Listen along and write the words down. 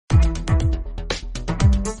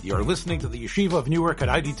You're listening to the Yeshiva of Newark at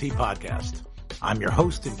IDT podcast. I'm your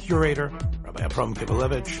host and curator, Rabbi Abram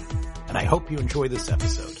Kibalevich, and I hope you enjoy this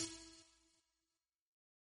episode.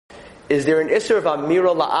 Is there an Isser of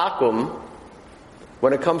Amira La'akum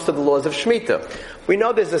when it comes to the laws of Shemitah? We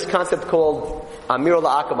know there's this concept called Amira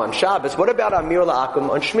La'akum on Shabbos. What about Amira La'akum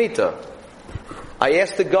on Shemitah? I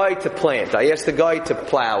asked the guy to plant. I asked the guy to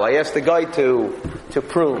plow. I asked the guy to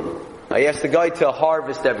prune. I asked the guy to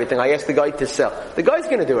harvest everything. I asked the guy to sell. The guy's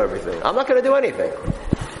going to do everything. I'm not going to do anything.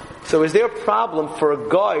 So is there a problem for a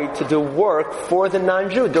guy to do work for the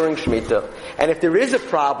non-Jew during Shemitah? And if there is a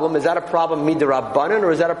problem, is that a problem midrabbanan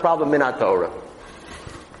or is that a problem min Torah?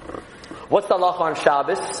 What's the halacha on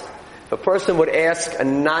Shabbos? If a person would ask a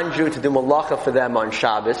non-Jew to do malacha for them on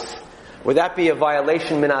Shabbos, would that be a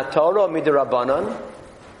violation min Torah or midrabbanan?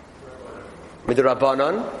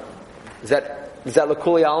 Midrabbanan? Is that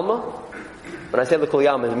l'kuli alma? When I say l'kuli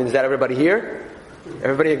alma, it means, is that everybody here?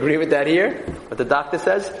 Everybody agree with that here? What the doctor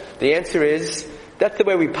says? The answer is, that's the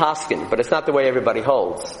way we paskin, but it's not the way everybody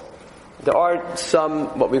holds. There are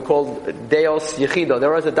some, what we call deos yechido.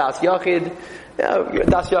 There is a das yachid.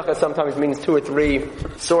 Das yachid sometimes means 2 or 3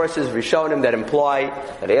 sources, rishonim, that imply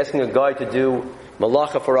that asking a guy to do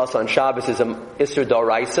malacha for us on Shabbos is a isur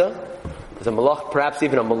d'oraisa. There's a malacha, perhaps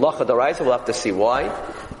even a malacha d'oraisa. We'll have to see why.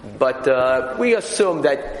 But we assume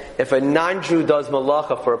that if a non-Jew does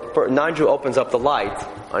malacha for a non-Jew opens up the light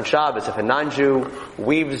on Shabbos, if a non-Jew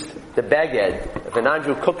weaves the beged, if a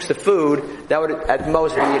non-Jew cooks the food, that would at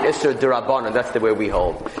most be an isur d'rabbanan. That's the way we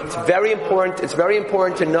hold. It's very important. It's very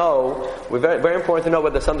important to know. Very important to know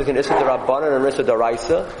whether something's an isur d'rabbanan or an isur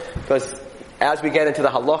d'oraisa, because as we get into the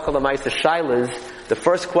halacha l'maisa shailas, the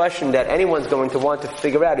first question that anyone's going to want to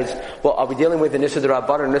figure out is, well, are we dealing with an isur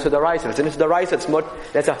d'rabbanan or an isur d'oraisa? If it's an isur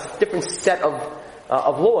d'oraisa, that's a different set of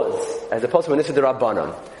laws as opposed to an isur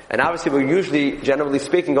d'rabbanan. And obviously, we're usually, generally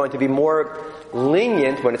speaking, going to be more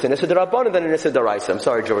lenient when it's an isur d'rabbanan than an isur d'oraisa. I'm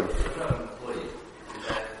sorry, Jordan.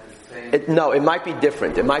 No, it might be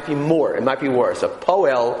different. It might be more. It might be worse. A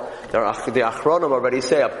poel, the achronim already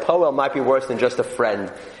say, a poel might be worse than just a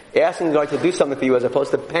friend. Asking a guy to do something for you as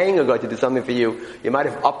opposed to paying a guy to do something for you, you might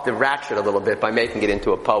have upped the ratchet a little bit by making it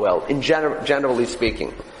into a poel. Generally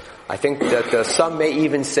speaking, I think that some may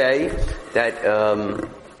even say that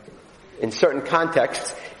in certain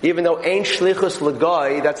contexts, even though ain't shlichus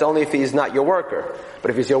l'guy, that's only if he's not your worker.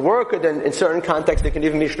 But if he's your worker, then in certain contexts it can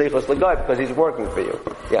even be shlichus l'guy because he's working for you.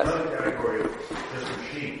 Yes.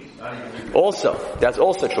 Also, that's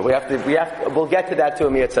also true. We'll get to that too,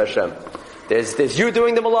 Miyatz Hashem. There's you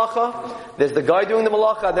doing the malacha, there's the guy doing the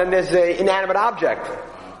malacha, then there's an inanimate object,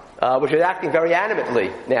 which is acting very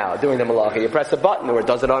animately now, doing the malacha. You press a button or it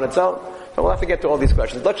does it on its own. So we'll have to get to all these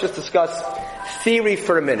questions. Let's just discuss theory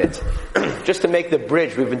for a minute. Just to make the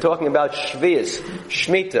bridge, we've been talking about Shvius,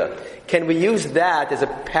 Shemitah. Can we use that as a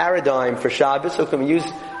paradigm for Shabbos, or can we use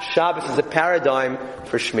Shabbos as a paradigm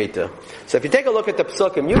for Shemitah? So if you take a look at the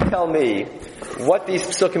Psukim, you tell me what these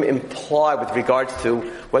Psukim imply with regards to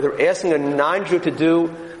whether asking a non-Jew to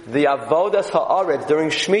do the avodas haaretz during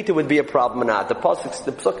Shemitah would be a problem or not. The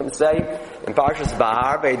Psukim say in Parshas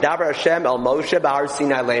Bahar, "Veidaber Hashem el Moshe Bahar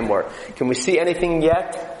Sinai Lemor." Can we see anything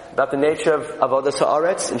yet about the nature of avodas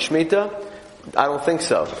haaretz in Shemitah? I don't think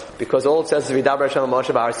so, because all it says is "Veidaber Hashem el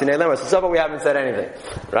Moshe Bahar Sinai Lemor." So far we haven't said anything,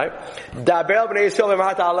 right? Daber el bnei Yisrael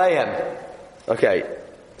v'marta aleihem. Okay.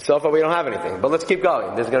 So far we don't have anything, but let's keep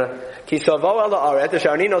going. There's gonna Kisavo el haaretz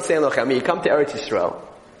sharnino sein lochem. You come to Eretz Yisrael.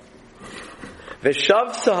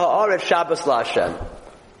 V'shav haaretz Shabbos la'Hashem.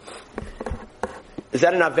 Is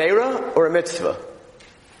that an aveira or a mitzvah?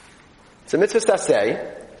 It's a mitzvah saseh.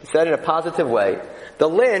 It's said in a positive way. The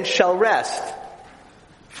land shall rest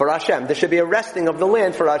for Hashem. There should be a resting of the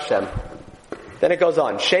land for Hashem. Then it goes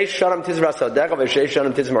on. Sheish shanam tizra sadecha v'sheish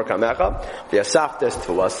shanam tizmor kamecha v'yasachtes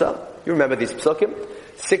tfulasa. You remember these psukim?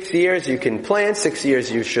 6 years you can plant. 6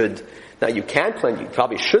 years you should. Now you can't plant. You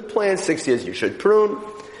probably should plant. 6 years you should prune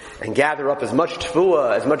and gather up as much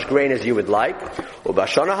tfuah, as much grain as you would like.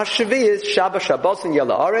 Ubashana hashaviyis Shabbos Shabbos and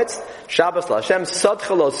Yela Aretz Shabbos LaHashem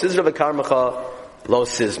Sadcha Lo Sizra V'Karmacha Lo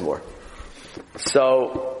Sizmor.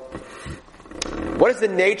 So, what is the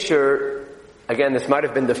nature? Again, this might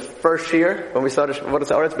have been the first year when we started Avodas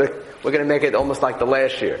Haaretz, but we're going to make it almost like the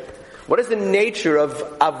last year. What is the nature of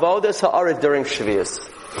Avodas Haaretz during Shvius?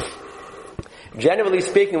 Generally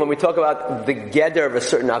speaking, when we talk about the geder of a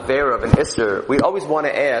certain avera of an isser, we always want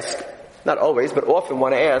to ask, not always, but often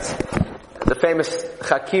want to ask, the famous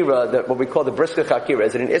chakira, what we call the briska chakira.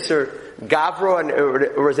 Is it an isser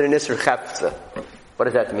gavro or is it an isser chefza? What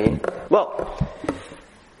does that mean? Well,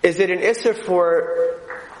 is it an isser for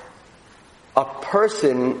a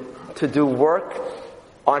person to do work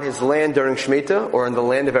on his land during Shemitah, or in the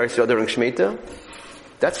land of Eretz Yisrael during Shemitah?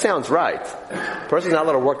 That sounds right. A person's not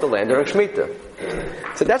allowed to work the land during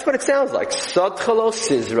Shemitah. So that's what it sounds like. Sadcha lo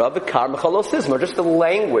sizra v'karmecha lo sizma. Just the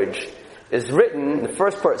language is written in the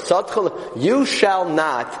first part. Sadcha lo, you shall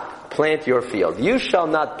not plant your field. You shall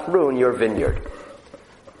not prune your vineyard.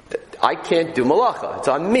 I can't do malacha. It's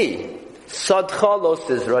on me. Sadcha lo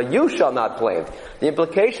sizra, you shall not plant. The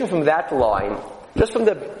implication from that line, just from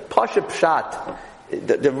the Pasha Pshat,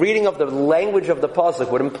 the reading of the language of the pasuk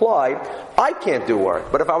would imply, I can't do work.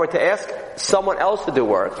 But if I were to ask someone else to do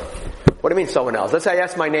work, what do you mean someone else? Let's say I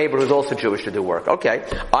asked my neighbor who's also Jewish to do work. Okay,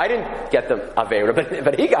 I didn't get the Aveira,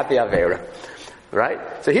 but he got the Aveira.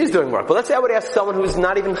 Right? So he's doing work. But let's say I would ask someone who's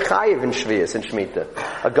not even chayiv in Shvius, in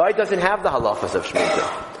Shemitah. A guy doesn't have the halachas of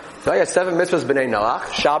Shemitah. So I have 7 mitzvahs b'nei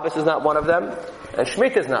Noach, Shabbos is not one of them, and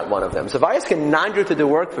Shemitah is not one of them. So if I ask a non-Jew to do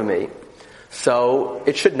work for me, so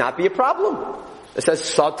it should not be a problem. It says,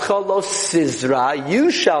 Sadcha lo sizra,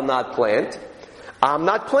 you shall not plant. I'm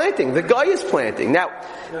not planting. The guy is planting. Now,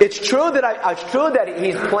 it's true that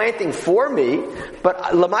he's planting for me, but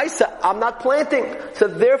Lamaisa, I'm not planting. So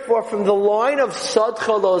therefore, from the line of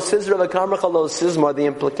Sadcha lo sizra v'karmecha lo sizma, the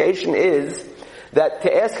implication is that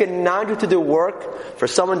to ask a non-Jew to do work for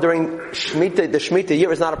someone during Shemitah, the Shemitah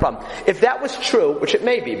year is not a problem. If that was true, which it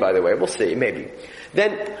may be, by the way, we'll see, maybe,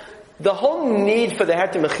 then the whole need for the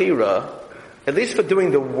Heter Mechira, at least for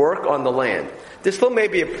doing the work on the land, there still may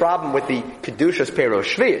be a problem with the Kedushas Pero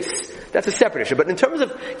Shvius. That's a separate issue. But in terms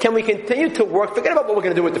of, can we continue to work, forget about what we're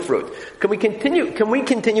going to do with the fruit. Can we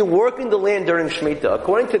continue working the land during Shemitah?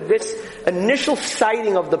 According to this initial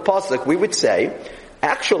citing of the pasuk, we would say,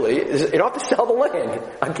 actually, you don't have to sell the land.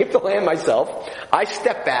 I'll keep the land myself. I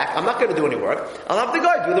step back. I'm not going to do any work. I'll have the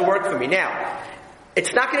guy do the work for me. Now,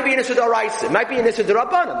 it's not going to be an Issur D'Oraisa. It might be an Issur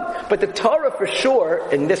D'Rabbanan. But the Torah for sure,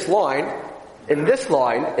 in this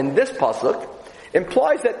pasuk,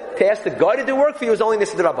 implies that to ask the guy to do work for you is only an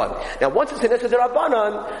Issur D'Rabbanan. Now, once it's an Issur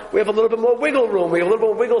D'Rabbanan, we have a little bit more wiggle room. We have a little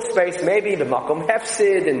bit more wiggle space. Maybe the Makom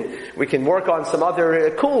Hefsid, and we can work on some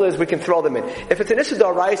other coolers. We can throw them in. If it's an Issur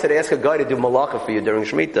D'Oraisa to ask a guy to do malacha for you during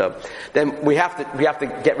Shemitah, then we have to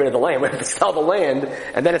get rid of the land. We have to sell the land,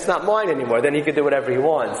 and then it's not mine anymore. Then he can do whatever he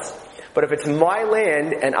wants. But if it's my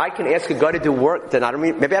land and I can ask a guy to do work, then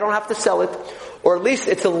maybe I don't have to sell it. Or at least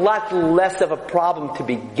it's a lot less of a problem to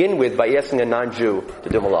begin with by asking a non-Jew to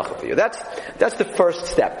do malacha for you. That's the first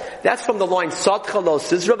step. That's from the line, Sadcha lo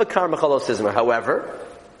sizra v'karmecha lo sizma. However,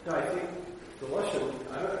 no, I think the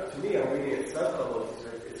Lashon, to me, I'm reading it Sadcha lo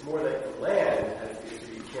sizra. It's more like the land has the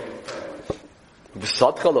issue you can't plant.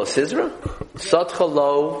 Sadcha lo sizra? Sadcha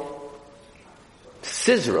lo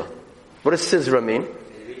sizra. What does sizra mean?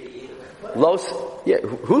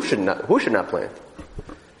 Who should not plant?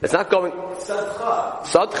 It's not going.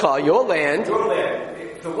 Sadcha, your land. Your land.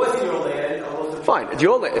 If it wasn't your land, fine. It's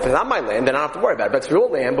your land. If it's not my land, then I don't have to worry about it. But it's your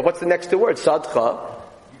land. But what's the next two words? Sadcha.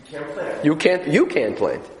 You can't plant. You can't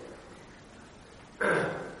plant.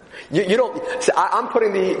 You don't. See, I'm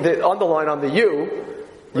putting the underline on the you.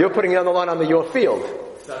 You're putting the underline on the your field.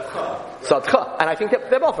 Sadcha. And I think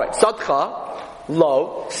they're both right. Sadcha,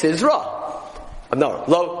 lo, sizra. No,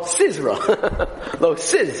 lo sizra. Lo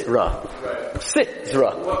sizra. Right.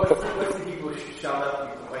 Sizra. What's the Hebrew shall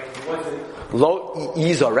not be, like, it wasn't... Lo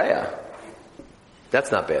izarea.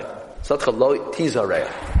 That's not bad. Sadcha lo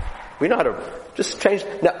tizarea. We know how to just change.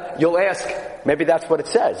 Now, you'll ask, maybe that's what it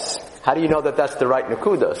says. How do you know that that's the right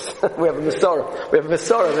Nakudas? We have a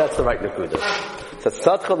Masorah, that's the right Nakudas. So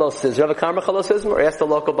Sadcha lo sizra, v'karmecha lo sizma, or ask the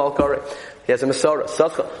local Balkari. He has a Masorah.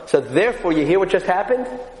 So therefore, you hear what just happened?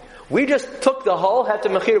 We just took the whole Heter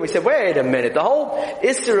Mechira. We said, wait a minute. The whole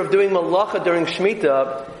Issur of doing malacha during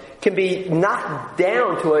Shemitah can be knocked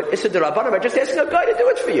down to an Issur D'Rabbanan by just asking a guy to do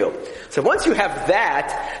it for you. So once you have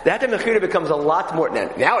that, the Heter Mechira becomes a lot more.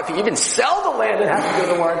 Now, if you even sell the land and have to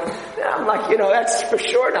do the work, I'm like, that's for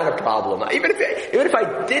sure not a problem. Even if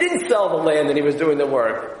I didn't sell the land and he was doing the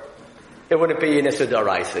work, it wouldn't be an Issur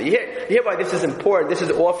D'Oraisa. You hear why this is important. This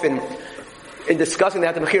is often, in discussing the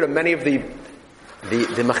Heter Mechira, many of the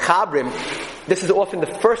Machabrim, this is often the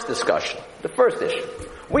first discussion, the first issue.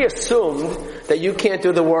 We assumed that you can't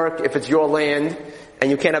do the work if it's your land,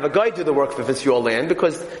 and you can't have a guy do the work if it's your land,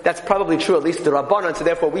 because that's probably true, at least the Rabbanan, so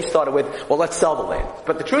therefore we started with, well, let's sell the land.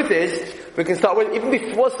 But the truth is, we can start with, even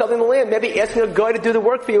before selling the land, maybe asking a guy to do the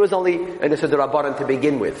work for you is only an Issur D'Rabbanan to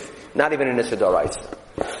begin with, not even an Issur D'Oraisa.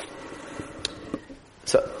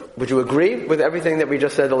 So, would you agree with everything that we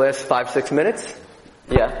just said the last 5-6 minutes?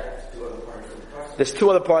 Yeah. There's 2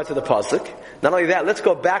 other parts of the pasuk. Not only that, let's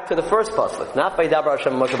go back to the first pasuk. Not by Dabar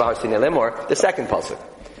Hashem Moshe B'Har Sinai Lemor, the second pasuk.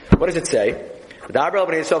 What does it say?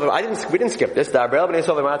 We didn't skip this. Now,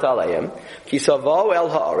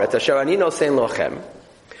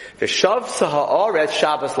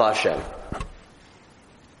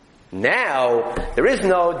 there is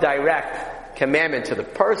no direct commandment to the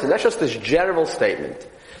person. That's just this general statement.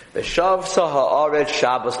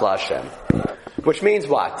 Which means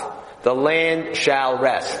what? The land shall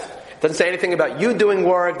rest. Doesn't say anything about you doing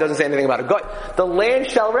work, doesn't say anything about a God. The land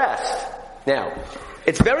shall rest. Now,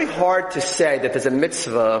 it's very hard to say that there's a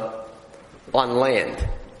mitzvah on land.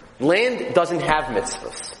 Land doesn't have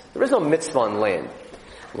mitzvahs. There is no mitzvah on land.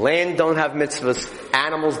 Land don't have mitzvahs.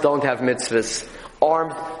 Animals don't have mitzvahs.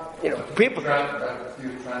 Armed, people. If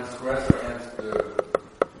you transgress against the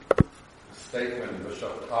statement,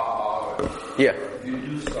 yeah. If you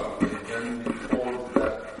do something, then you fall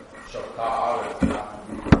that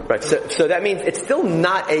right, so that means it's still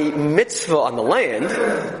not a mitzvah on the land.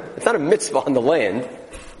 It's not a mitzvah on the land.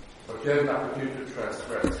 But you have an opportunity to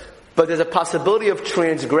transgress. But there's a possibility of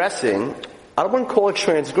transgressing. I wouldn't call it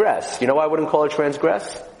transgress. You know why I wouldn't call it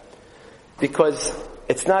transgress? Because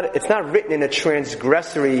it's not written in a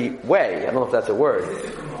transgressory way. I don't know if that's a word.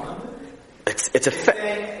 It's a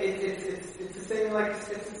statement.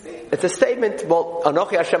 It's a statement. Well,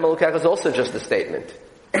 Anochi Hashem Elokecha is also just a statement.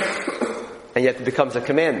 And yet it becomes a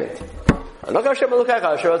commandment. And the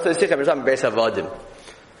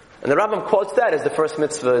Rambam quotes that as the first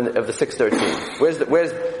mitzvah of the 613.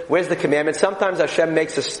 Where's the commandment? Sometimes Hashem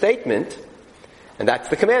makes a statement, and that's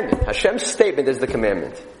the commandment. Hashem's statement is the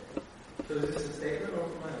commandment. So is this a statement or a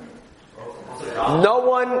commandment? No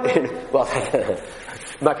one, well,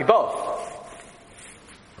 it might be both.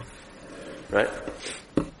 Right?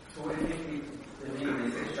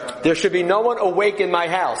 There should be no one awake in my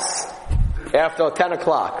house after 10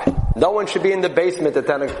 o'clock. No one should be in the basement at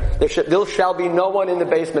 10 o'clock. There shall be no one in the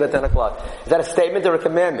basement at 10 o'clock. Is that a statement or a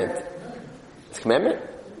commandment? It's a commandment.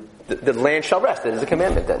 The land shall rest. It is a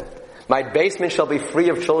commandment then. My basement shall be free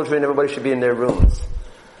of children. Everybody should be in their rooms.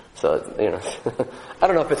 So, I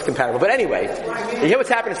don't know if it's compatible. But anyway, you hear what's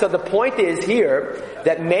happening. So the point is here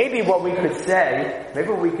that maybe what we could say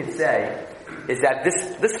is that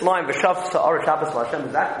this line, V'shav Sa'ar Shabbos L'Hashem,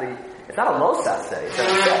 is actually, it's not a lo saseh, it's a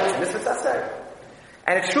mitzvah saseh.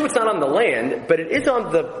 And it's true it's not on the land, but it is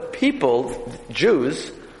on the people,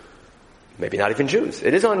 Jews, maybe not even Jews,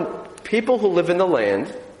 it is on people who live in the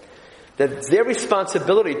land, that it's their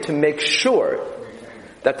responsibility to make sure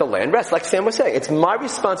that the land rests. Like Sam was saying, it's my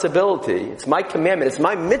responsibility, it's my commandment, it's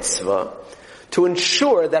my mitzvah to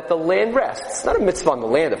ensure that the land rests. It's not a mitzvah on the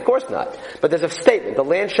land, of course not. But there's a statement, the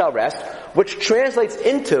land shall rest, which translates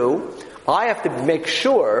into, I have to make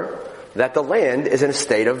sure that the land is in a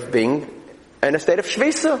state of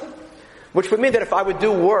shvisa. Which would mean that if I would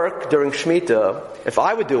do work during Shemitah,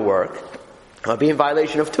 I'd be in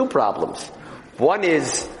violation of two problems. One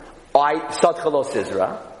is, Sadcha lo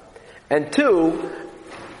Sizra, and two,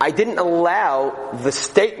 I didn't allow the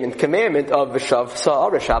statement, commandment of V'shav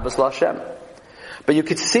Sa'ar Shabbos L'Hashem. But you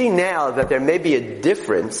could see now that there may be a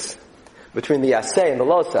difference between the aseh and the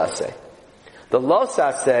lo saseh. The lo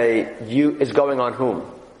saseh is going on whom?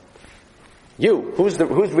 You. Who's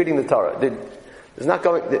reading the Torah?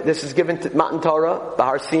 This is given to Matan Torah, the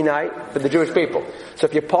Har Sinai, for the Jewish people. So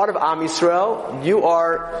if you're part of Am Yisrael, you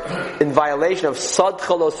are in violation of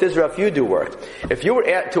Sadcha lo Sizra if you do work. If you were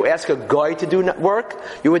to ask a guy to do work,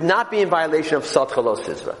 you would not be in violation of Sadcha lo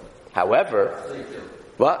Sizra. However,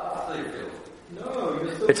 what?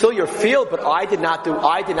 It's still your field, but I did not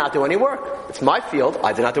do any work. It's my field,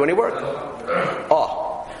 I did not do any work.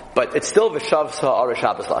 But it's still V'shav Sa'ar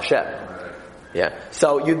Shabbos L'Hashem. Yeah.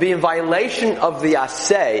 So you'd be in violation of the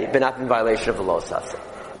aseh, but not in violation of the lo saseh.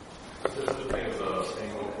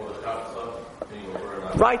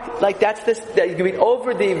 Right, like that's this, you can be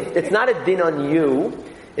over it's not a din on you,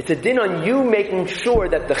 it's a din on you making sure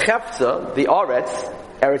that the chefza, the Eretz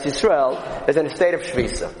Yisrael, is in a state of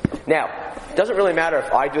shvisa. Now, it doesn't really matter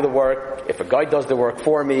if I do the work, if a guy does the work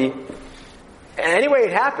for me. And anyway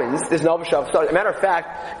it happens, there's no V'shav. So, as a matter of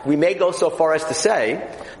fact, we may go so far as to say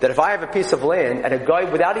that if I have a piece of land and a guy,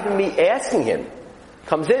 without even me asking him,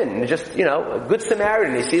 comes in and just, a good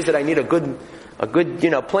Samaritan, he sees that I need a good,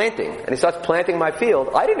 planting, and he starts planting my field,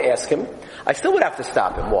 I didn't ask him, I still would have to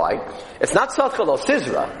stop him. Why? It's not Sadcha lo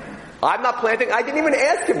Sizra. I'm not planting, I didn't even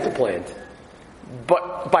ask him to plant.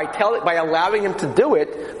 But by allowing him to do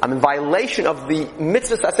it, I'm in violation of the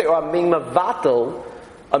mitzvah saseh, or I'm being mavatal,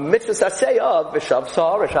 a mitzvah saseh of V'shav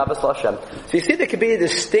Sa'ar Shabbos L'Hashem. So you see there could be a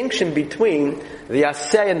distinction between the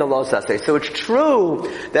aseh and the lo saseh. So it's true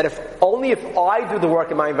that if I do the work,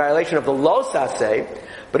 am I in violation of the lo saseh,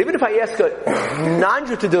 But even if I ask a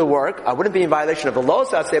non-Jew to do the work, I wouldn't be in violation of the law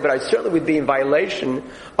Saseh, but I certainly would be in violation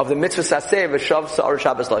of the mitzvah Saseh v'shav sa'ar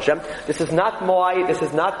Shabbos Lashem. This is not my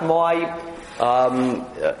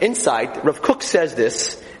insight. Rav Kook says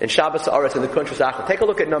this in Shabbos Sa'aretz in the Kuntres Achra. Take a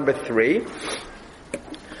look at number 3.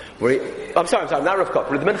 I'm sorry, not Rav Kook.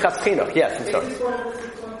 The Minchas Chinuch. Yes, I'm sorry.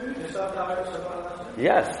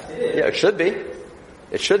 Yes. Yeah, it should be.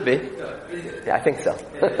 It should be. Yeah, I think so.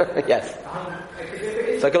 Yes.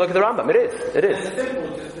 So I can look at the Rambam. It is. And it's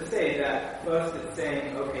simple just to say that first it's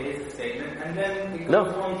saying, okay, it's a statement, and then it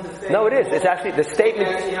goes on to say... No, it is. It's actually, the statement...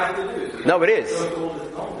 You have to do. No, it is.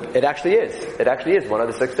 It actually is. It actually is one of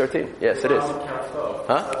the 613. Yes, it is.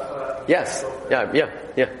 Huh? Yes.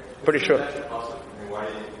 Yeah. Pretty sure. Why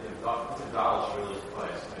it's a knowledge really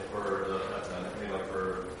place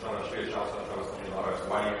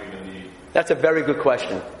why do you even need? That's a very good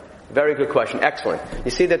question. Very good question. Excellent.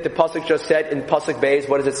 You see that the pasuk just said in pasuk Beis,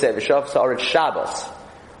 what does it say? V'shav sa'aret Shabbos.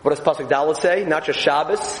 What does pasuk Dalet say? Not just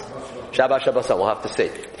Shabbos. Shabbos. We'll have to see.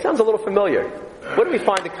 It sounds a little familiar. Where do we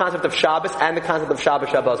find the concept of Shabbos and the concept of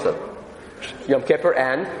Shabbos? Yom Kippur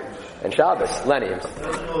and Shabbos. Lenny.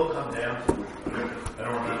 Doesn't it all come down to which point? I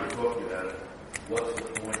don't remember talking about it. What's the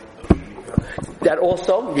point of Shemitah? That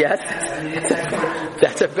also, yes.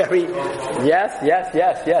 That's a very, yes.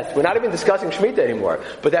 We're not even discussing Shemitah anymore.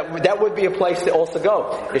 But that would be a place to also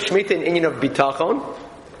go. Is Shemitah an inyan of bitachon?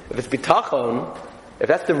 If it's bitachon, if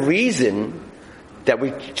that's the reason that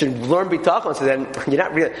we should learn bitachon, so then you're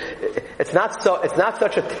not really, it's not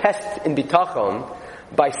such a test in bitachon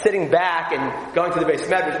by sitting back and going to the base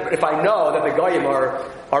medrash, but if I know that the goyim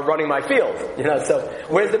are running my field, so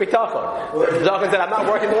where's the bitachon? The bitachon said, I'm not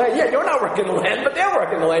working the land. Yeah, you're not working the land, but they're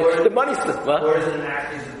working the land. The money's or is it an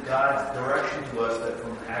act of God's direction to us that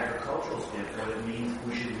from an agricultural standpoint it means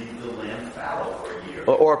we should leave the land fallow for a year?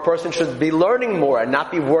 Or a person should be learning more and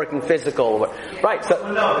not be working physical. Right, so...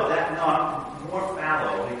 I'm more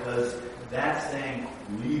fallow because that's saying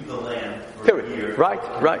leave the land for a year. Right.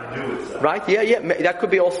 Yeah. That could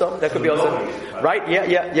be also. Right.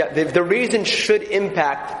 Yeah. The reason should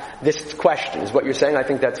impact this question is what you're saying. I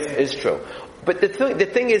think that is true. But the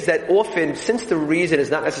thing is that often, since the reason is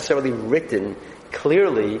not necessarily written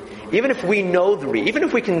clearly, even if we know even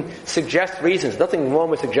if we can suggest reasons, nothing wrong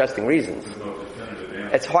with suggesting reasons.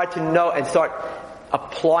 It's hard to know and start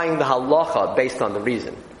applying the halacha based on the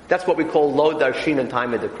reason. That's what we call lo darshin in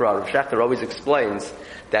time of the Qur'an. Rav Schachter always explains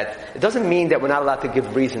that it doesn't mean that we're not allowed to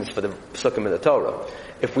give reasons for the psukim in the Torah.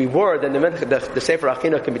 If we were, then the Sefer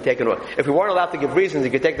HaChinuch can be taken away. If we weren't allowed to give reasons,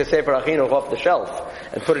 you could take the Sefer HaChinuch off the shelf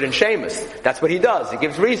and put it in Shemus. That's what he does. He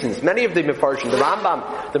gives reasons. Many of the Mefarshim, the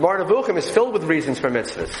Rambam, the Moreh Nevuchim is filled with reasons for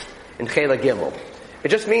mitzvahs in Chela Gimel. It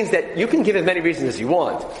just means that you can give as many reasons as you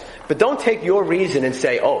want. But don't take your reason and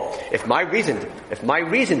say, if my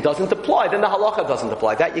reason doesn't apply, then the halacha doesn't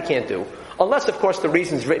apply. That you can't do. Unless, of course, the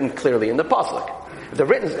reason is written clearly in the pasuk.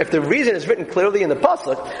 If the reason is written clearly in the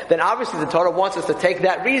pasuk, then obviously the Torah wants us to take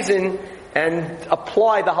that reason and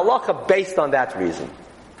apply the halacha based on that reason.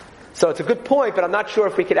 So it's a good point, but I'm not sure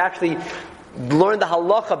if we could actually learn the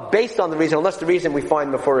halacha based on the reason, unless the reason we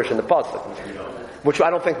find mefurish in the pasuk. Which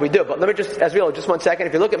I don't think we do. But let me just 1 second.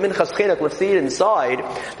 If you look at Minchas Chinuch, let's see it inside.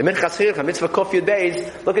 The Minchas Chinuch, Mitzvah Kuf Yud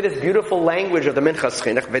Beis, look at this beautiful language of the Minchas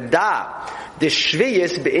Chinuch. V'da, the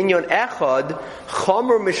Shviyis be'inyon echad,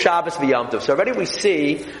 chomer mishabes v'yam tov. So already we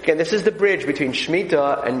see, again, this is the bridge between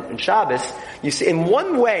Shemitah and Shabbos. You see, in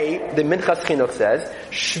one way, the Minchas Chinuch says,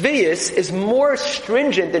 Shviyis is more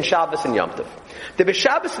stringent than Shabbos and Yom Tov. The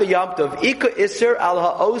B'Shabbos v'Yom Tov, Ika Isser al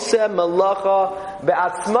ha'ose malacha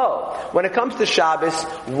be'atzmo. When it comes to Shabbos,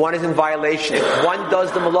 one is in violation if one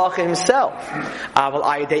does the malacha himself.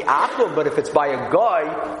 But if it's by a guy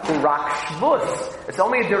who rak shvus, it's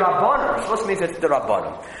only a derabbanan. Shvus means it's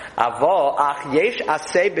derabbanan. Avo ach yesh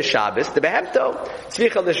asay b'Shabbos, the behemto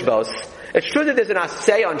tzvicha l'shvos. It's true that there's an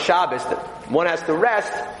asay on Shabbos that one has to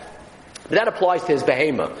rest. That applies to his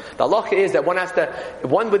behema. The halacha is that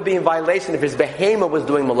one would be in violation if his behema was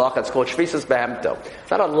doing malacha. It's called shvisas behemto.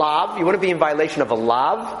 It's not a lav. You wouldn't be in violation of a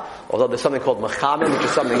lav, although there's something called mechamin, which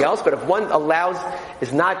is something else. But if one allows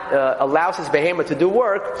his behema to do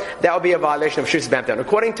work, that would be a violation of shvisas behemto. And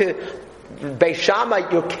according to Beis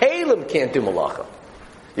Shammai, your kalim can't do malacha.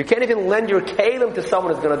 You can't even lend your kalim to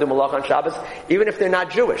someone who's going to do malacha on Shabbos, even if they're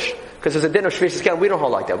not Jewish. Because there's a din of shvisas kalim. We don't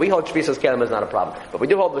hold like that. We hold shvisas kalim is not a problem. But we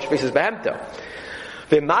do hold the shvisas behemto.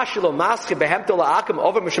 V'mashilo maske behemto la'akim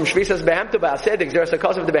over mishum shvisas behemto ba'aseh d'gzeres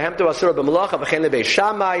ha'kosav de behemto asura b'malacha v'chen lebeis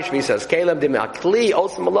Shammai shvisas kalim de me'akli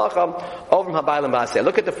osim malacha over m'habaylam ba'aseh.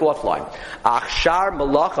 Look at the fourth line. Achshar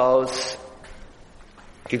malachos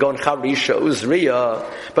Kigon Charisha, Uzriya.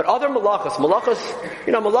 But other malachos,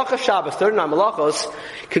 malachas Shabbos, 39 malachos,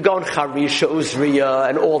 Kigon Charisha, Uzriya,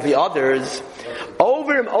 and all the others.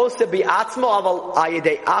 Over him also be atzmo aval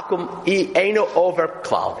ayidei akum eino over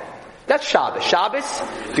klal. That's Shabbos. Shabbos,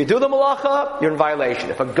 if you do the malacha, you're in violation.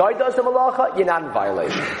 If a guy does the malacha, you're not in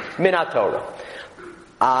violation. Min HaTorah.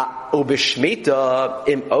 Ubishmita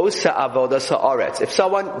im osa avodas haaretz. If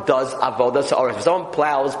someone does avodas haaretz, if someone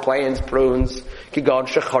plows, plants, prunes, kigon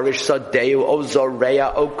shecharish sadeu o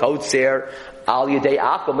zoreya o kotzer al yedei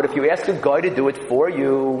akum. But if you ask a guy to do it for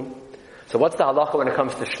you, so what's the halacha when it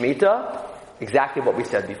comes to shmita? Exactly what we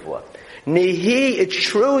said before. Nihi, it's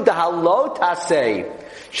true the halot asay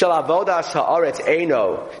shel avodas haaretz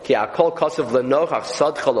eino ki akol kosav lenochach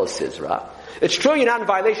sadcha lo sizra. It's true you're not in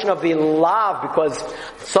violation of the lav because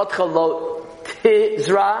sadcha lo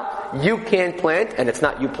tizra, you can't plant, and it's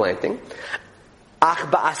not you planting. Ach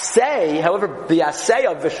ba'asei, however, the asei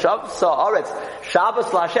of v'shav sa'aretz,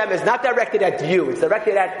 Shabbos l'Hashem, is not directed at you. It's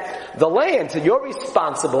directed at the land. So you're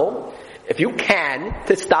responsible, if you can,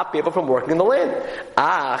 to stop people from working in the land.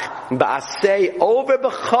 Ach ba'asei over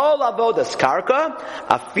b'chol avodas karka,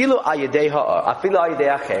 afilu ayidei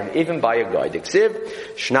achem, even by a guy.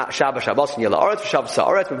 Diksiv, Shabbos Shabbos niyel ha'aretz, v'shav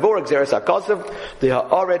sa'aretz, v'vor exeres ha'kosav, the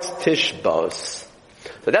ha'aretz tishbos.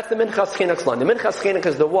 So that's the Minchas Chinuch's line. The Minchas Chinuch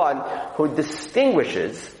is the one who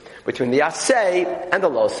distinguishes between the Aseh and the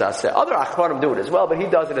Los Aseh. Other Achronim do it as well, but he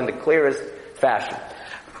does it in the clearest fashion.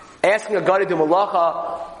 Asking a guy to do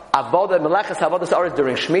malacha, melechas avodas haaretz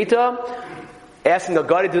during Shemitah, asking a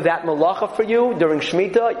guy to do that malacha for you during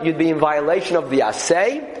Shemitah, you'd be in violation of the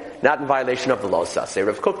Aseh, not in violation of the Los Aseh.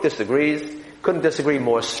 Rav Kook disagrees, couldn't disagree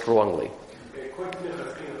more strongly.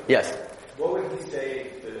 Yes? What would he say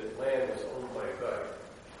if the land was owned by a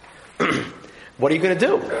guy? What are you going to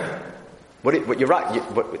do? You're right.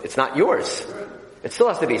 It's not yours. It still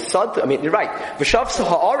has to be sad. I mean, you're right. V'shav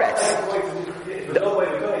haaretz. If there's no way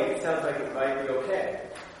to go, it sounds like it might be okay.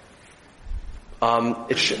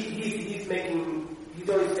 He's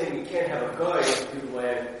always saying you can't have a guy do the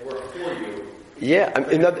land work for you. Yeah,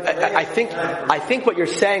 I think what you're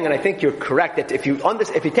saying, and I think you're correct, that if you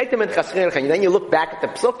take them in Chaschinuch and then you look back at the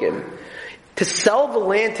Psukim, to sell the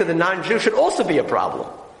land to the non-Jew should also be a problem.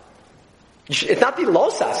 It's not the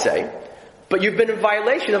Los Aseh, but you've been in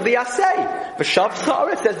violation of the Aseh. V'shav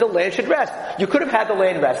sa'aretz says the land should rest. You could have had the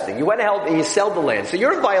land resting. You went ahead and you sold the land. So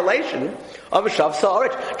you're in violation of V'shav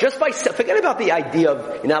sa'aretz. Just by, forget about the idea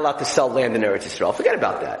of you're not allowed to sell land in Eretz Yisrael. Forget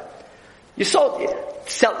about that. You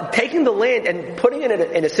taking the land and putting it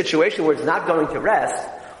in a situation where it's not going to rest.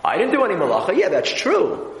 I didn't do any malacha. Yeah, that's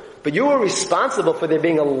true. But you were responsible for there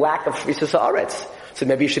being a lack of shvisas haaretz. So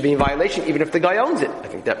maybe you should be in violation even if the guy owns it. I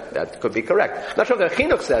think that could be correct. I'm not sure if the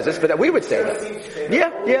Chinuch says this, but that we would say that.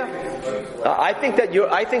 Yeah. I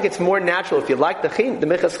think it's more natural if you like the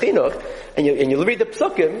Minchas Chinuch and you read the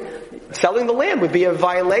Psukim, selling the land would be a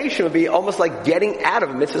violation, would be almost like getting out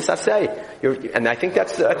of a mitzvah saseh. And I think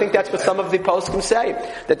that's what some of the poskim say.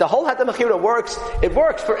 That the whole Hatam Mechira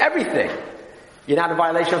works for everything. You're not in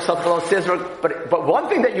violation of Sadcha Lo Tizra, but one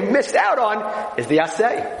thing that you missed out on is the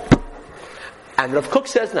Aseh. And Rav Kook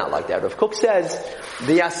says not like that. Rav Kook says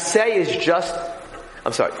the Aseh is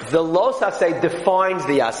the Los Aseh defines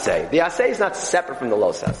the Aseh. The Aseh is not separate from the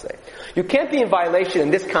Los Aseh. You can't be in violation in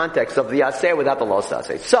this context of the Aseh without the Los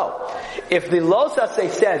Aseh. So, if the Los Aseh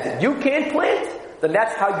says you can't plant, then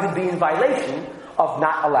that's how you'd be in violation of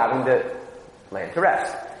not allowing the land to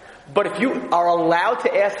rest. But if you are allowed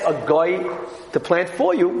to ask a guy to plant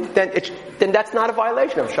for you, then that's not a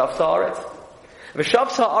violation of V'shav sa'aretz.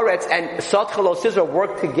 V'shav sa'aretz and Sadcha Lo Tizra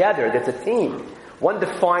work together. That's a team. One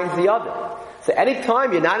defines the other. So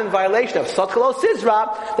anytime you're not in violation of Sadcha Lo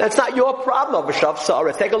Tizra, that's not your problem of V'shav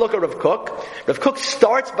sa'aretz. Take a look at Rav Kook. Rav Kook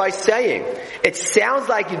starts by saying, it sounds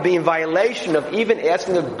like you'd be in violation of even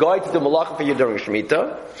asking a guy to do malacha for you during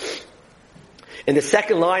Shemitah. In the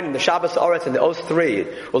second line, in the Shabbos Aretz, in the Oath 3,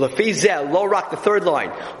 well, the Fizeh, Lo Rak, the third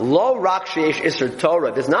line, Lo Rak Sheish Isser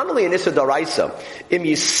Torah. There's not only an Isser Daraisa, Im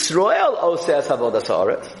Yisrael Oses Avodas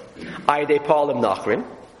Aretz, Ayidei Palim Nachrim,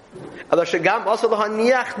 Elo Shagam also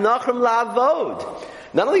L'Haniach Nachrim La'avod.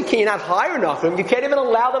 Not only can you not hire Nachrim, you can't even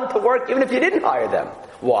allow them to work even if you didn't hire them.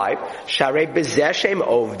 Why? Sharei Bezeh Shem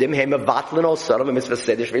Ovdim, He Mevatlin Osarim, Mitzvah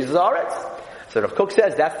Sedish V'Yizz Aretz. So Rav Kook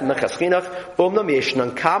says that's the Minchas Chinuch. Umnam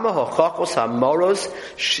yeshnan kama hochachos hamoros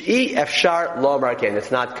sh'i efshar lo markein. It's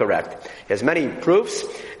not correct. He has many proofs.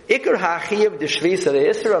 Ikar ha'chiyav de shvisa, the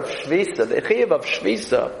isser of shvisa, the chiyav of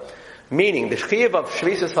shvisa, meaning the chiyav of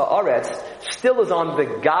shvisas ha'aretz still is on the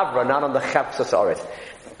gavra, not on the chepsas ha'aretz.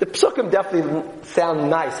 The psukim definitely sound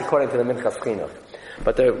nice according to the Minchas Chinuch.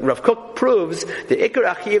 But the Rav Kook proves the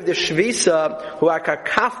Ikar Achiv the Shvisa who are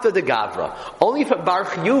Karkafta de Gavra. Only if a Bar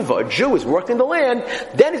Chiyuva, a Jew, is working the land,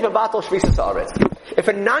 then he's Mabatal Shvisa Sa'aretz. If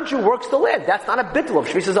a non-Jew works the land, that's not a bittul of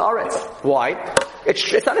Shvisa Sa'aretz. Why?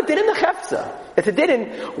 It's not a din in the Chefza. It's a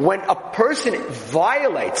din when a person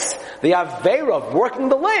violates the Aveira of working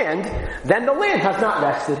the land, then the land has not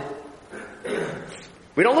rested.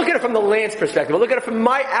 We don't look at it from the land's perspective. We look at it from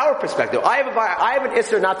our perspective. I have an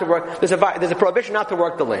issur not to work. There's a prohibition not to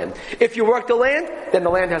work the land. If you work the land, then the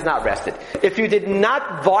land has not rested. If you did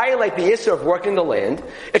not violate the issur of working the land,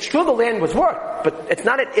 it's true the land was worked, but it's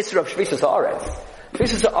not an issur of Shvisas Haaretz.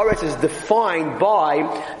 Shvisas Haaretz is defined by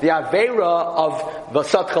the Aveira of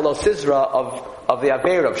Vasat Chalo Sizra of the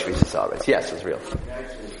Aveira of Shvisas Haaretz. Yes, it's real.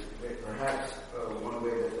 Actually, perhaps one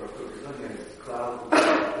way that we're looking at it is cloud.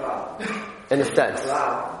 In a sense.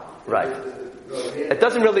 Right. It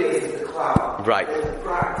doesn't really... It's the cloud. Right. The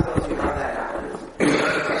cloud tells you how that happens.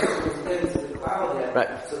 It's the cloud yet.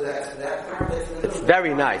 Right. So that part is... It's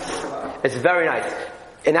very nice. It's very nice.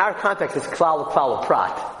 In our context, it's klal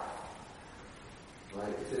prat. Like,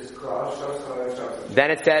 it says cloud, Shabbos.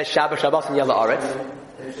 Then it says Shabbat, Shabbos, and Yela Aretz.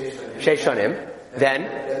 Sheishanim. Then...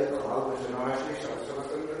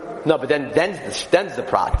 No, but then then's the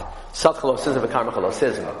prat. Sat chalo sizim v'karma chalo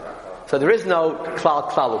sizim. So there is no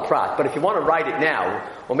klal prat. But if you want to write it now,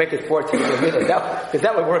 we'll make it 14 because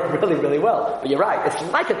that would work really, really well. But you're right. It's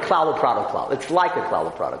like a klal prat of klal. It's like a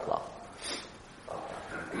klal prat of klal.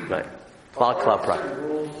 Right. Klal prat.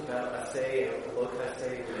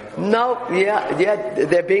 No, yeah,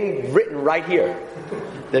 they're being written right here.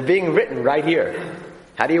 They're being written right here.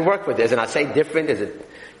 How do you work with this? And I say different, is it?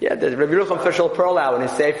 Yeah, the Rabbi Yerucham Fishel Perlau in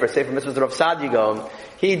his Sefer Mitzvahs Rav Sadigo,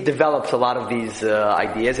 he develops a lot of these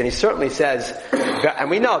ideas, and he certainly says, and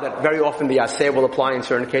we know that very often the Aseh will apply in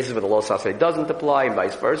certain cases where the Los Aseh doesn't apply, and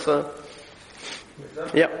vice versa.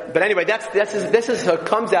 Yeah, but anyway, this is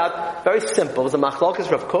comes out very simple. It's a Machlokas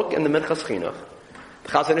Rav Kook and the Minchas Chinuch. The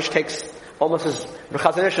Chazon Ish takes almost as the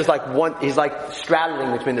Chazon Ish is like he's like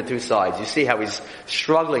straddling between the two sides. You see how he's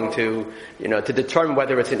struggling to determine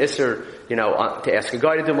whether it's an Isser, to ask a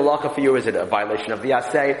guy to do Malacha for you, is it a violation of the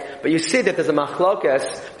Aseh? But you see that there's a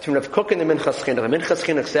Machlokas between Rav Kook and the Minchas Chinuch. The Minchas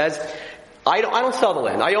Chinuch says, I don't sell the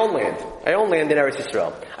land. I own land. I own land in Eretz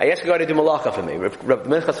Yisrael. I ask a guy to do Malacha for me. Rav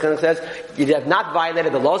Minchas Chinuch says, you have not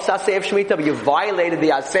violated the Los Aseh of Shemitah, but you violated the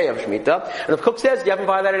Aseh of Shemitah. And Rav Kook says, you haven't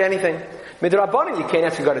violated anything. Midrabanan, you can't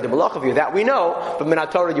ask a guy to do Malacha for you. That we know. But Minat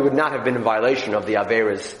Torah, you would not have been in violation of the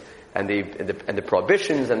Averas and the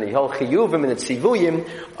prohibitions and the whole Chiyuvim and the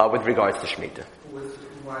Tzivuyim with regards to Shemitah.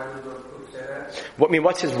 Why would Rav Kook say that?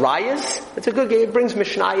 What's his rayas? It's a good game. It brings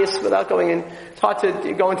Mishnayos without going in. It's hard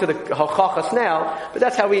to go into the Hochachas now, but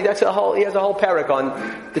he has a whole parak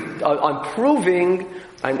on proving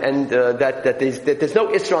and that there's no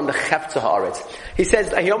Isra on the Chefza Haaretz. He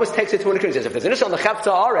says, he almost takes it to an extreme. He says, if there's an Isra on the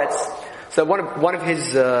Chefza Haaretz, so one of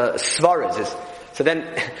his svaras is, so then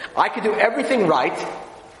I could do everything right.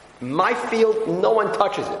 My field, no one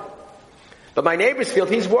touches it. But my neighbor's field,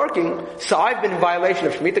 he's working, so I've been in violation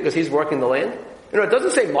of Shemitah because he's working the land. It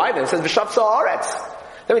doesn't say my land, it says V'shavsa Haaretz.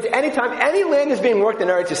 That means anytime any land is being worked in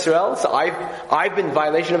Eretz Yisrael, so I've been in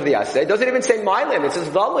violation of the Aseh. It doesn't even say my land, it says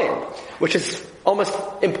the land, which is almost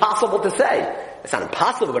impossible to say. It's not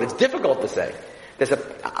impossible, but it's difficult to say.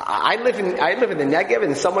 I live in the Negev,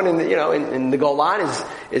 and someone in the Golan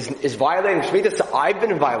is violating Shemitah, so I've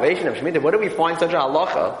been in violation of Shemitah. Where do we find such a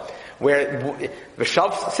halacha? Where so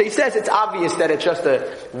he says it's obvious that it's just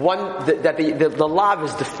that the lav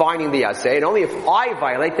is defining the Aseh, and only if I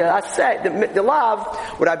violate the Aseh, the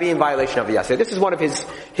lav, would I be in violation of the Aseh. This is one of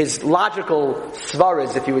his logical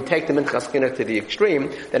svaras. If you would take the Minchas Chinuch to the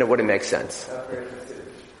extreme, then it wouldn't make sense.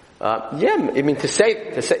 I mean to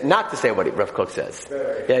say not to say what Rav Kook says.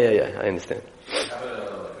 Yeah, I understand.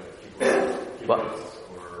 What?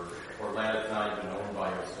 Or land that's not even owned by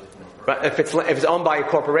your system. Right, if it's owned by a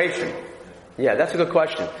corporation. Yeah, that's a good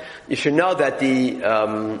question. You should know that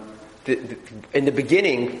in the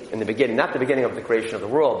beginning, not the beginning of the creation of the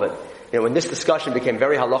world, but when this discussion became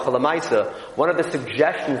very halacha l'maisa, one of the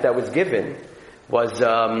suggestions that was given was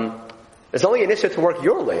there's only an issue to work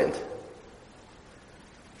your land.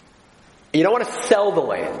 You don't want to sell the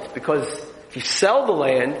land, because if you sell the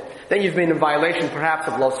land, then you've been in violation perhaps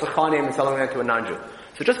of Los Sachanim and selling land to a non-Jew.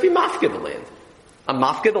 So just be mafka the land. I'm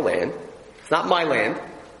mafka the land. It's not my land.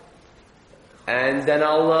 And then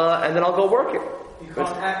I'll go work it. You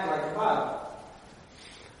can't act like a Baal.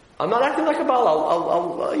 I'm not acting like a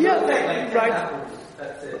Baal. Right.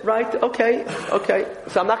 That's it. Right, okay.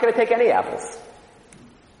 So I'm not going to take any apples.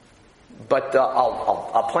 But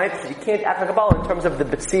I'll plant. You can't act like a Baal in terms of the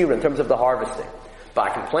betzira, in terms of the harvesting. But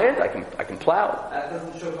I can plant, I can plow. That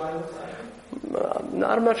doesn't show violence. No,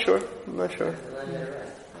 I'm not sure. I'm not sure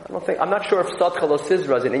if Sadcha Lo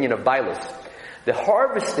Sizra is an Inyan of Bailus. The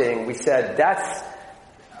harvesting, we said, that's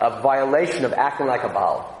a violation of acting like a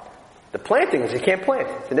Baal. The planting is you can't plant.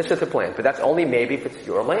 It's an issue to plant, but that's only maybe if it's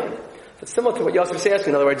your land. So it's similar to what Yosef is asking.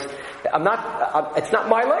 In other words, it's not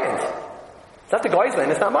my land. It's not the guy's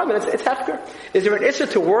land. It's not my land. It's Hefker. Is there an issue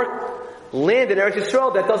to work land in Eretz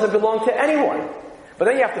Yisrael that doesn't belong to anyone? But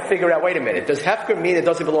then you have to figure out, wait a minute, does Hefker mean it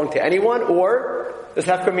doesn't belong to anyone, or does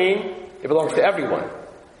Hefker mean it belongs to everyone?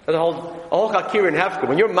 There's a whole Hakir in Hefker.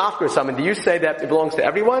 When you're Mafker someone, do you say that it belongs to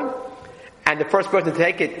everyone? And the first person to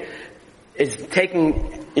take it is taking,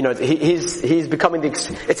 he's becoming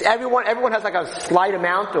it's everyone has like a slight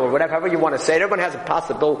amount or whatever you want to say. Everyone has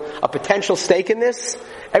a potential stake in this.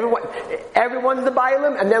 Everyone's the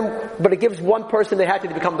Bailim, but it gives one person the hat to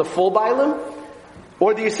become the full Bailim?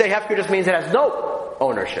 Or do you say Hefker just means it has no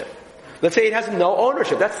ownership? Let's say it has no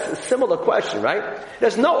ownership. That's a similar question, right?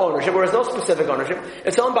 There's no ownership, or there's no specific ownership.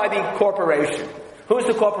 It's owned by the corporation. Who's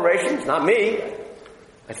the corporation? It's not me.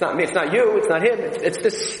 It's not me. It's not you. It's not him. It's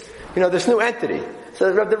this, this new entity.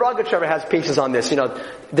 So the Rogatchover has pieces on this,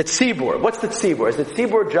 the tzibur. What's the tzibur? Is the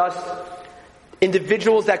tzibur just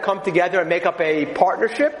individuals that come together and make up a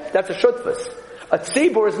partnership? That's a shutfus. A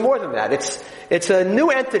tzibur is more than that. It's a new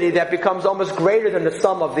entity that becomes almost greater than the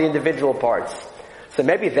sum of the individual parts. So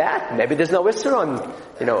maybe there's no Isser on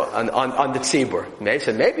the tzibur.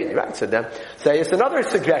 Maybe, right? So it's another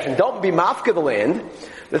suggestion. Don't be mafka the land.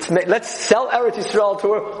 Let's sell Eretz Yisrael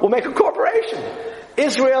to her. We'll make a corporation.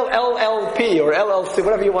 Israel LLP or LLC,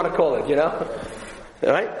 whatever you want to call it,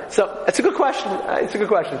 Alright? So, it's a good question.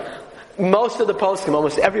 Most of the poskim,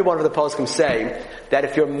 almost every one of the poskim say that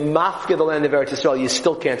if you're mafka the land of Eretz Yisrael, you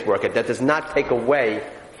still can't work it. That does not take away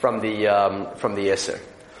from the Isser.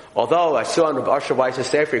 Although I saw in Rav Asher Weiss's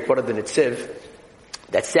Sefer, he quoted the Netziv,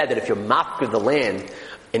 that said that if you're mafka the land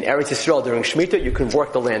in Eretz Yisrael during Shemitah, you can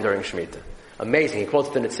work the land during Shemitah. Amazing. He quotes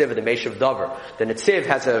the Netziv of the Meshav Dover. The Netziv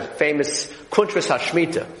has a famous Kuntras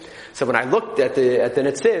HaShemitah. So when I looked at the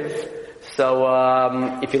Netziv,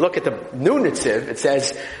 if you look at the new Netziv, it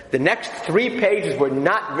says the next 3 pages were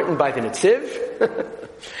not written by the Netziv.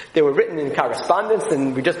 They were written in correspondence,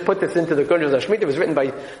 and we just put this into the Kuntras HaShemitah. It was written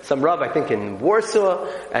by some Rav, I think in Warsaw,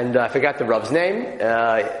 and I forgot the Rav's name.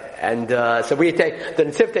 So the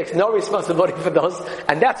Netziv takes no responsibility for those,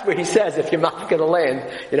 and that's where he says if you're mafka the land,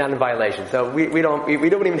 you're not in violation. So we don't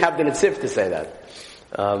even have the Netziv to say that.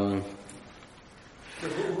 So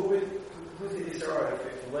who's the Yisrael?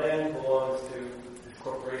 If land belongs to the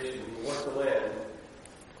corporation, who wants the land?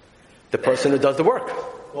 The person who does the work.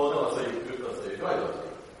 Well, no, so you guy does it.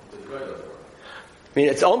 I mean,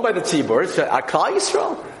 it's owned by the tzibur. It's Klal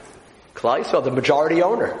Yisrael, the majority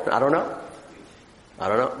owner. I don't know.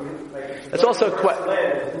 It's also a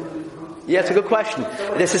question. Yeah, it's a good question.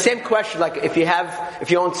 It's the same question. Like if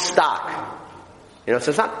you own stock, so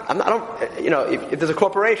it's not. If there's a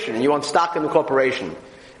corporation and you own stock in the corporation,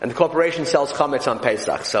 and the corporation sells chametz on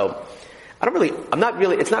Pesach, so it's not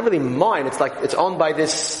really mine. It's like it's owned by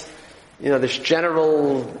this, this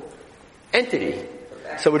general entity.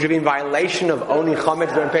 So would you be in violation of owning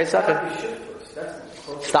chametz during Pesach?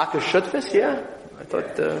 Stock is shutfus, yeah. I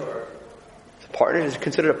thought partner is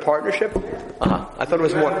considered a partnership. I thought it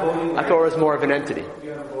was more of an entity.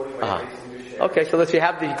 Okay, so let's say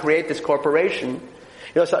you create this corporation.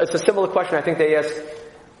 So it's a similar question. I think they ask.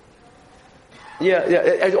 Yeah.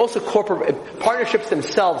 And also, partnerships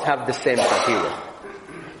themselves have the same criteria.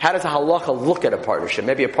 How does a halacha look at a partnership?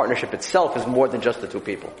 Maybe a partnership itself is more than just the 2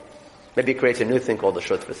 people. Maybe it creates a new thing called the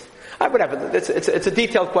shutfus. Whatever. It's a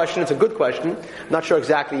detailed question. It's a good question. I'm not sure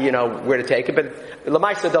exactly, where to take it, but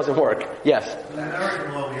Lamaisa doesn't work. Yes? In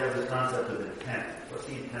American law, we have this concept of intent. What's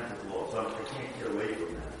the intent of the law? So I can't get away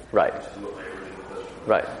from that. Right. Which is what my original question was.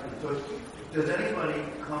 Right. So does anybody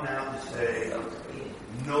come out and say,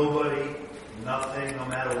 nobody, nothing, no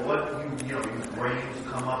matter what your brains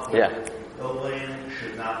come up with, the land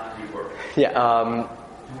should not be worked? Yeah.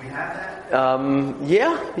 Do we have that?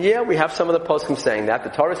 Yeah, we have some of the poskim saying that. The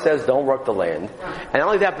Torah says don't work the land. And not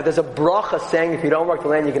only that, but there's a bracha saying if you don't work the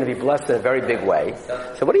land, you're going to be blessed in a very big way.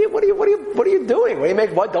 So what are you doing?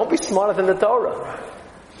 Don't be smarter than the Torah.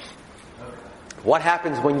 What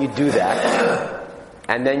happens when you do that?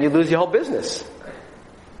 And then you lose your whole business.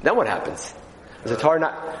 Then what happens? Is the Torah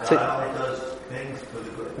not... God only does things for the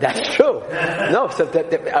good. That's true. No, so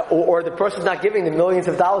or the person's not giving the millions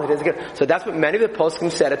of dollars he doesn't give. So that's what many of the poskim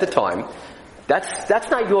said at the time. That's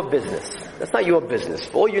not your business. That's not your business.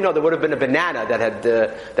 For all you know, there would have been a banana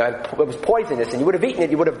that was poisonous, and you would have eaten it,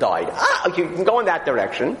 you would have died. You can go in that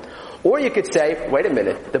direction. Or you could say, wait a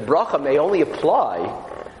minute, the bracha may only apply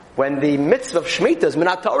when the mitzvah of Shemitah is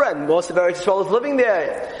Minat Torah and most of Eretz Yisrael is living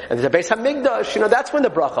there. And there's a Beis HaMikdash, that's when the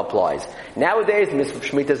bracha applies. Nowadays, the mitzvah of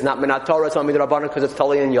Shemitah is not Minat Torah, it's only Midrabanan because it's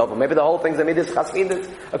totally in Yovel. Maybe the whole thing's a Midas Chasidus,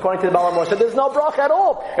 according to the Baal HaMoshe. There's no bracha at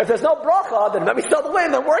all. If there's no bracha, then let me start the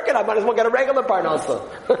land and work it. I might as well get a regular parnasa.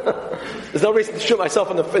 There's no reason to shoot myself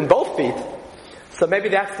in both feet. So maybe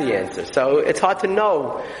that's the answer. So it's hard to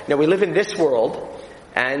know. We live in this world,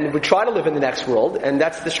 and we try to live in the next world, and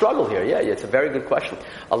that's the struggle here. Yeah, it's a very good question.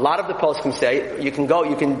 A lot of the poskim say you can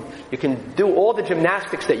do all the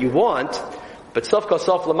gymnastics that you want, but sof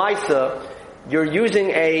kosof lamaisa, you're using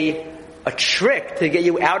a trick to get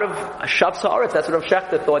you out of Shav Sa'aretz. That's what Rav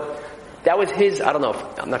Shechter thought. That was his. I don't know.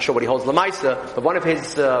 I'm not sure what he holds lamaisa, but one of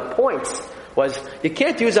his points was you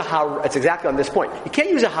can't use it's exactly on this point. You can't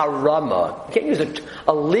use a harama. You can't use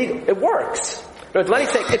a legal. It works. But let me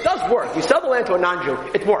say, it does work. You sell the land to a non-Jew,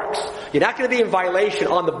 it works. You're not going to be in violation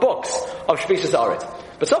on the books of Shvishas Aretz.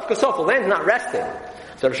 But sof kosof, the land's not resting.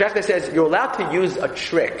 So Rav Shechter says you're allowed to use a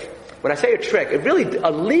trick. When I say a trick, it's really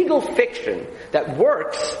a legal fiction that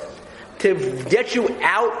works to get you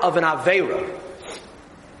out of an aveira.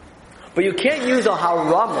 But you can't use a haram,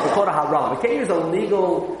 we call it a haram. You can't use a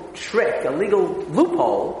legal trick, a legal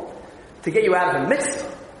loophole to get you out of a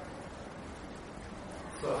mitzvah.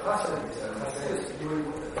 So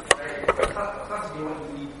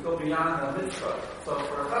you go beyond the mitzvah. So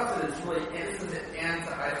for a chassid, it's really incident and to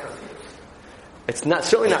chasidus. It's not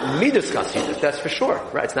certainly not midas chasidus. That's for sure,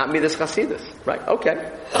 right? It's not midas chasidus, right?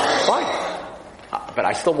 Okay, fine. But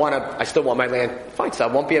I still want my land. Fine. So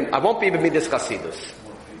I won't be even midas chasidus.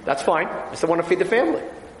 That's fine. I still want to feed the family.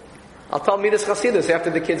 I'll tell midas chasidus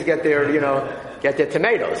after the kids get their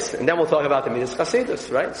tomatoes, and then we'll talk about the midas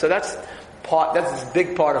chasidus, right? So that's a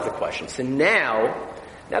big part of the question. So now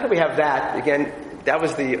that we have that, again, that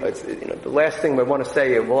was the last thing we want to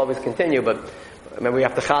say. We'll always continue, but we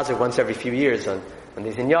have to chazer once every few years on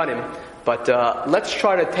these inyanim. But let's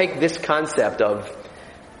try to take this concept of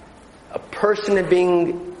a person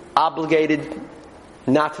being obligated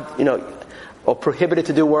not to, or prohibited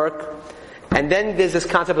to do work, and then there's this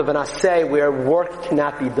concept of an aseh where work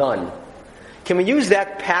cannot be done. Can we use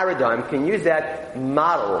that paradigm? Can we use that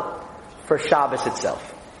model for Shabbos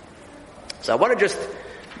itself? So I want to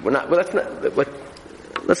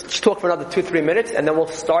let's just talk for another 2-3 minutes, and then we'll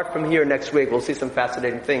start from here next week. We'll see some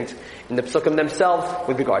fascinating things in the psukim themselves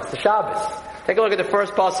with regards to Shabbos. Take a look at the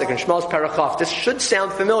first pasuk in Shmos Parachaf. This should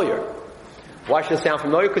sound familiar. Why should it sound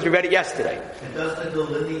familiar? Because we read it yesterday. And does it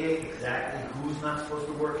delineate exactly who's not supposed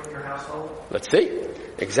to work in your household? Let's see.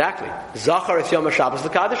 Exactly. Zachar es Yom HaShabbos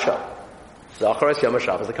l'Kadisho. Zachar es Yom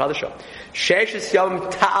HaShabbos l'Kadisho. Shesh es Yom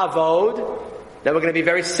Ta'avod. Now we're going to be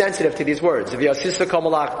very sensitive to these words. V'yasisa kol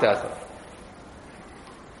malachtecha.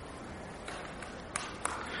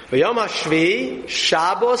 V'yom HaShvi,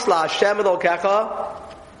 Shabbos la'Hashem Elokecha.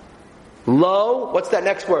 Lo, what's that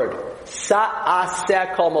next word?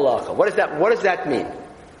 Sa'aseh kol malacha. What does that mean?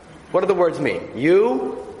 What do the words mean?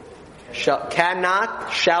 You shall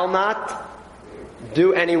not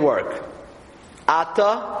do any work.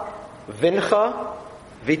 Ata, vincha,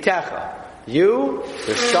 vitecha. You,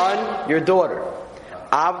 your son, your daughter.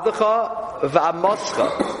 Avdecha v'amoscha.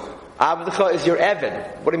 Avdecha is your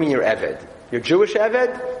eved. What do you mean your eved? Your Jewish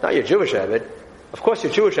eved? Not your Jewish eved. Of course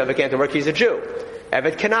your Jewish eved can't do work, he's a Jew.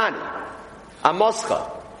 Eved Kanani. Amoscha.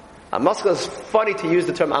 Amoscha is funny to use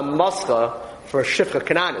the term amoscha for shifcha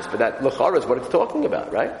kananis, but that luchara is what it's talking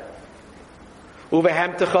about, right?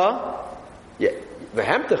 Uvehemtecha. Yeah.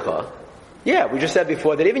 Vehemtecha. Yeah, we just said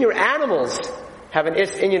before that even your animals have an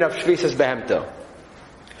inyan of shvisas behemto.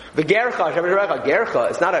 The gercha, gercha,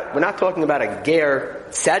 it's not we're not talking about a ger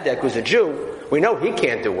tzedek who's a Jew. We know he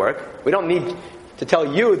can't do work. We don't need to tell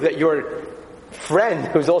you that your friend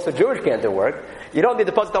who's also Jewish can't do work. You don't need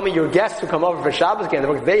to tell me your guests who come over for Shabbos can't do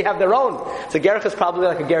work. They have their own. So gercha is probably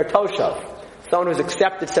like a ger toshav. Someone who's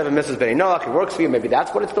accepted 7 mitzvahs b'nei Noach, he works for you. Maybe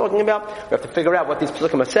that's what it's talking about. We have to figure out what these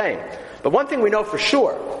psukim are saying. But one thing we know for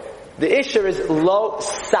sure, the issue is lo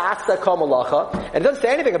sasa kol malacha, and it doesn't say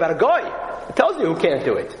anything about a goy. It tells you who can't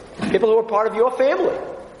do it. People who are part of your family.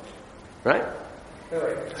 Right?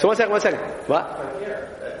 So one second. What?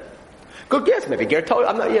 Good guess, maybe. You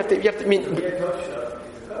have to mean.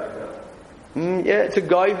 Yeah, it's a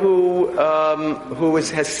guy who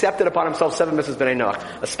has accepted upon himself 7 mitzvahs b'nei Noach,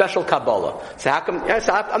 a special Kabbalah. So how come? Yes,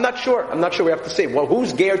 I'm not sure. I'm not sure. We have to see. Well,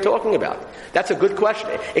 who's Ger talking about? That's a good question.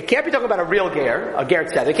 It can't be talking about a real Ger, a Ger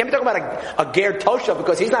Tzedek. It can't be talking about a Ger Tosha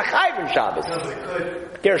because he's not Chayv in Shabbos.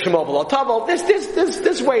 Ger Shemol B'lo Tavel.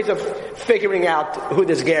 There's ways of figuring out who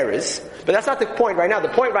this Ger is, but that's not the point right now. The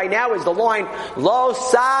point right now is the line Lo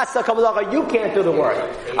Sasa Kabbalah. You can't do the work.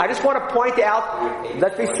 I just want to point out.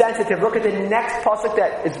 Let's be sensitive. Look at the next pasuk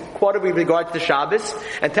that is quoted with regard to the Shabbos,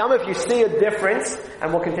 and tell me if you see a difference,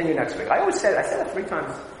 and we'll continue next week. I said it 3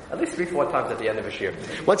 times, at least 3-4 times at the end of this year.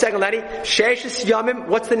 1 second, Lenny. Sheshis Yamim,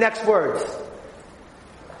 what's the next words?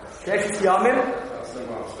 Sheshis Yamim?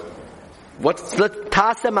 What's the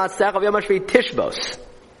Tasa Masech of Yom HaShvi Tishbos?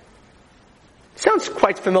 Sounds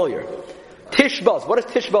quite familiar. Tishbos, what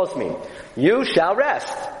does Tishbos mean? You shall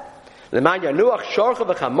rest. So everybody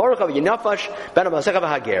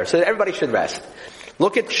should rest.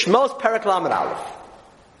 Look at Shmos Perek Lamed Aleph.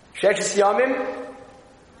 Sheshis Yamim.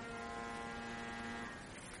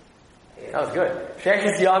 That was good.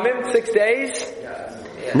 Sheshis Yamim, 6 days.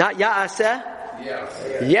 Yes. Not Ya'aseh.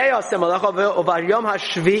 Ya'aseh Malacha Uvar Yom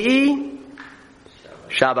HaShvi'i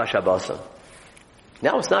Shabbat Shabbos.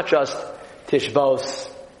 Now it's not just Tishbos.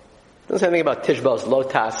 It doesn't say anything about Tishbos, Lo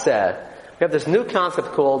Ta'aseh. We have this new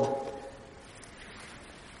concept called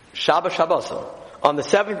Shabbat Shabbos. On the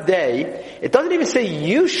 7th day, it doesn't even say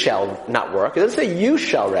you shall not work. It doesn't say you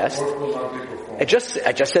shall rest. It just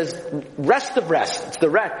says rest of rest. It's the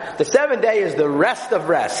rest. The 7th day is the rest of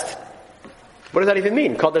rest. What does that even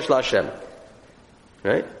mean? Kodesh LaHashem.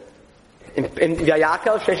 Right? In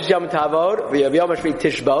Vayakel, Sheshis Yom Tavod, V'Yom HaShvi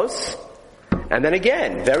Tishbos. And then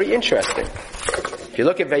again, very interesting. If you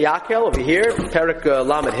look at Vayakel over here, Perek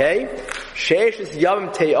Lamed Hey, Sheshis Yom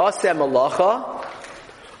Te'aseh Malacha,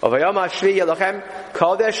 V'Yom HaShvi Yelochem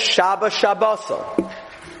Kodesh Shabbat Shabboso.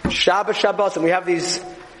 Shabbat Shabboso. We have these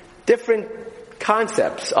different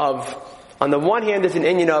concepts of, on the one hand, there's an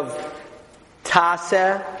Inyan of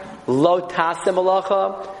Taseh, Lo Taseh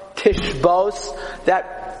Malacha, Tishbos,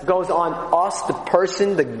 that goes on us, the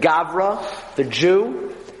person, the Gavra, the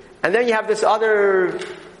Jew. And then you have this other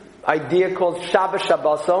idea called Shabbat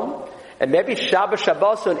Shabboson. And maybe Shabbat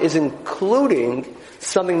Shabboson is including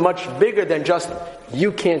something much bigger than just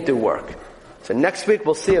you can't do work. So next week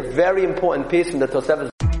we'll see a very important piece from the Tosefes.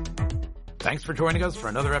 Thanks for joining us for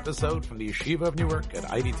another episode from the Yeshiva of Newark at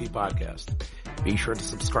IDT Podcast. Be sure to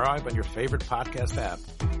subscribe on your favorite podcast app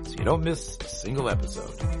so you don't miss a single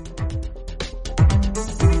episode.